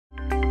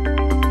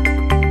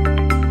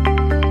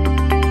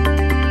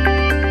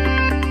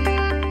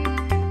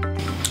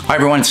Hi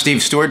everyone, it's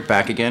Steve Stewart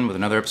back again with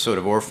another episode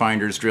of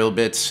Orefinders Drill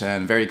Bits,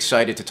 and very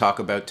excited to talk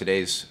about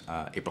today's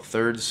April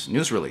 3rd's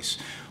news release.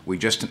 We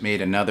just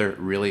made another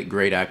really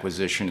great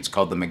acquisition. It's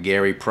called the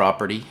McGarry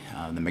property.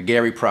 The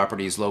McGarry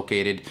property is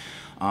located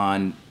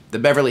on the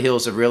Beverly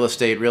Hills of real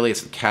estate. Really,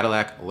 it's the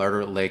Cadillac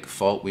Larder Lake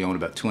Fault. We own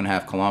about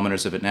 2.5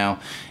 kilometers of it now.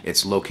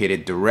 It's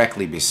located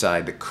directly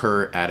beside the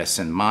Kerr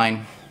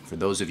Mine. For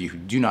those of you who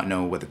do not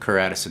know what the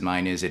Kerr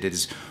Mine is, it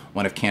is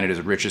one of Canada's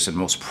richest and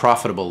most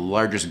profitable,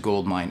 largest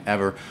gold mine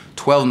ever.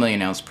 12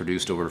 million ounce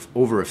produced over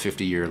a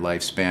 50-year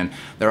lifespan.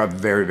 There are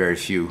very, very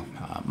few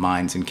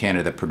mines in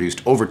Canada that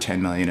produced over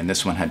 10 million, and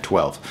this one had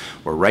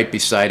 12. We're right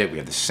beside it. We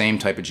have the same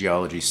type of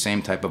geology,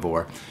 same type of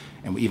ore,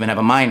 and we even have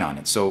a mine on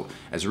it. So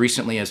as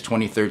recently as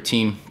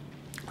 2013,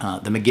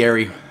 the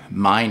McGarry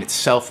Mine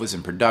itself was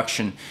in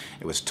production.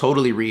 It was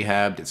totally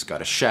rehabbed. It's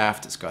got a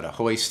shaft, it's got a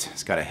hoist,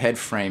 it's got a head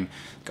frame,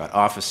 it's got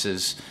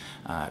offices,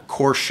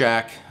 core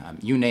shack,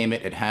 you name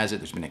it, it has it.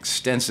 There's been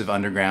extensive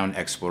underground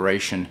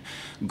exploration.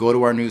 Go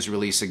to our news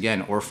release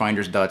again,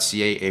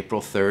 orefinders.ca,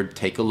 April 3rd.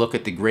 Take a look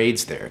at the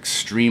grades there.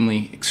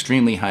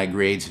 Extremely high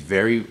grades,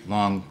 very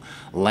long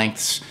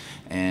lengths,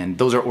 and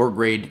those are ore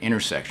grade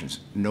intersections,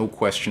 no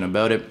question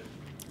about it.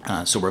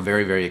 So we're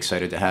very, very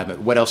excited to have it.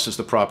 What else does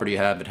the property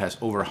have? It has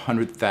over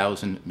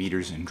 100,000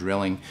 meters in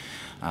drilling.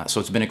 So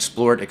it's been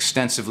explored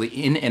extensively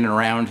in and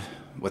around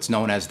what's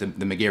known as the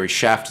McGarry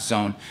Shaft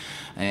Zone.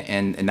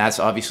 And that's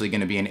obviously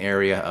going to be an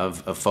area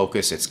of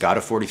focus. It's got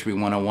a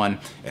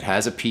 43-101. It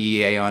has a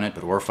PEA on it,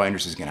 but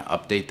Orefinders is going to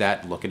update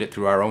that, look at it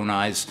through our own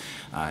eyes,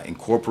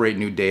 incorporate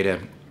new data,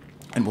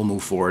 and we'll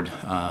move forward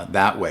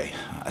that way.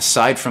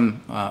 Aside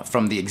from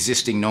the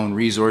existing known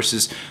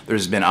resources,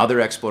 there's been other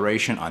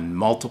exploration on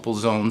multiple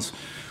zones.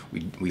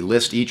 We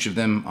list each of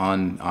them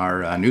on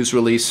our news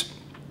release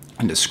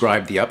and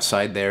describe the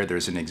upside there.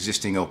 There's an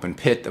existing open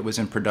pit that was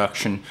in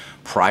production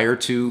prior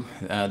to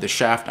the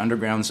shaft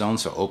underground zone,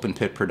 so open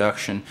pit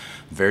production.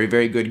 Very,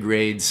 very good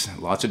grades,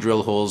 lots of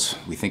drill holes.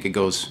 We think it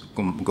goes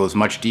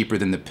much deeper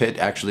than the pit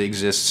actually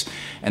exists.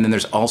 And then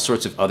there's all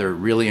sorts of other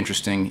really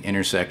interesting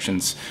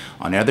intersections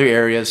on other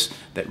areas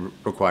that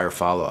require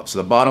follow-up.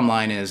 So the bottom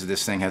line is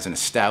this thing has an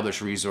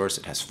established resource.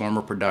 It has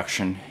former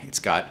production. It's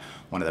got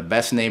one of the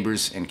best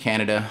neighbors in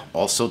Canada.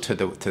 Also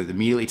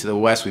immediately to the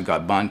west, we've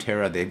got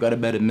Bonterra. They've got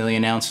about 1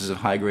 million ounces of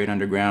high-grade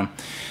underground.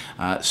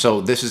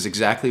 So this is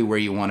exactly where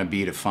you want to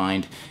be to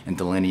find and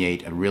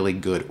delineate a really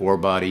good ore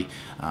body.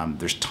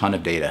 There's a ton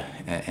of data,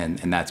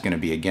 and that's going to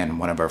be, again,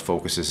 one of our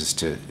focuses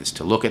is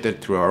to look at it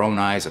through our own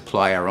eyes,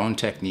 apply our own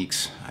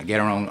techniques,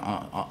 get our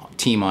own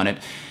team on it,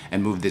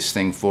 and move this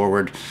thing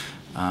forward.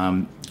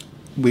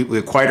 We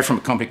acquired it from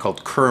a company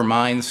called Kerr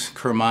Mines.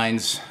 Kerr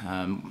Mines,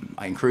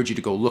 I encourage you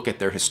to go look at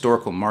their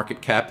historical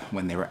market cap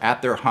when they were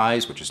at their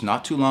highs, which is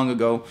not too long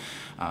ago.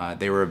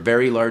 They were a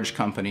very large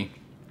company,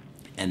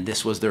 and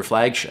this was their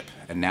flagship.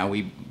 And now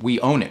we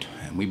own it,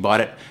 and we bought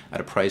it at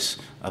a price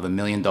of $1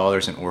 million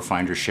in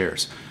Orefinders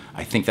shares.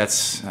 I think that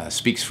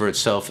speaks for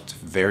itself. It's a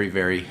very,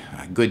 very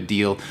good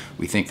deal.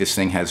 We think this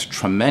thing has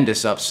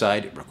tremendous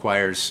upside. It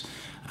requires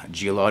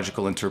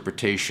geological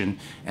interpretation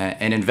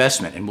and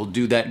investment, and we'll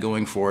do that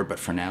going forward, but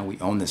for now we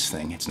own this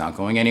thing. It's not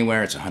going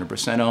anywhere. It's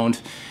 100%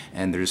 owned,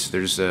 and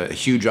there's a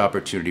huge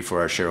opportunity for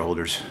our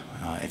shareholders.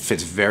 It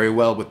fits very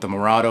well with the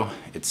Murado.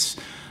 It's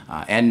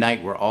and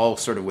Knight, we're all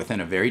sort of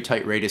within a very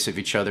tight radius of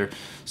each other.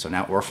 So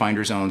now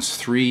Orefinders owns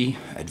 3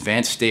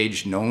 advanced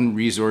stage known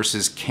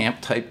resources,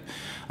 camp type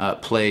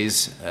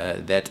plays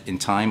that in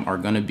time are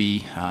going to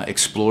be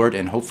explored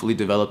and hopefully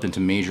developed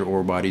into major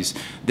ore bodies.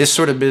 This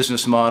sort of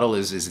business model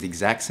is the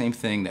exact same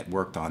thing that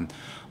worked on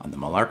the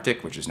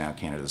Malartic, which is now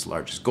Canada's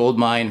largest gold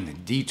mine, the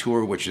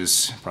Detour, which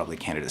is probably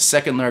Canada's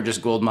 2nd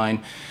largest gold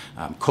mine,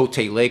 Cote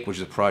Lake, which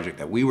is a project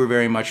that we were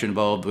very much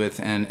involved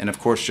with, and of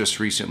course just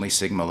recently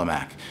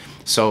Sigma-Lamaque.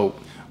 So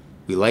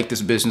we like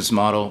this business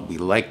model. We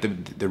like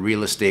the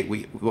real estate,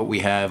 what we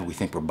have. We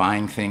think we're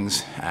buying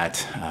things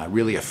at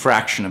really a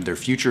fraction of their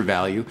future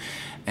value.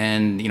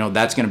 And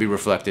that's going to be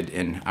reflected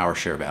in our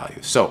share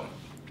value. So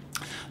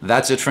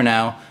that's it for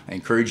now. I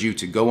encourage you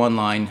to go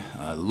online,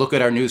 look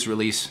at our news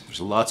release.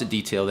 There's lots of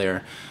detail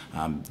there.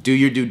 Do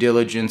your due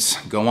diligence.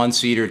 Go on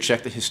Cedar,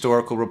 check the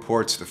historical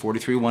reports, the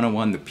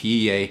 43-101, the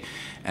PEA,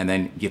 and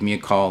then give me a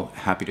call.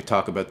 Happy to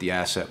talk about the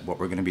asset, what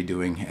we're going to be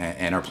doing,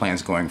 and our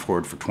plans going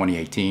forward for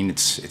 2018.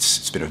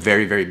 It's been a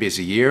very, very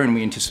busy year, and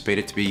we anticipate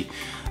it to be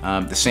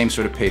the same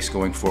sort of pace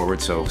going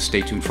forward, so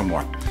stay tuned for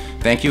more.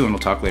 Thank you, and we'll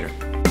talk later.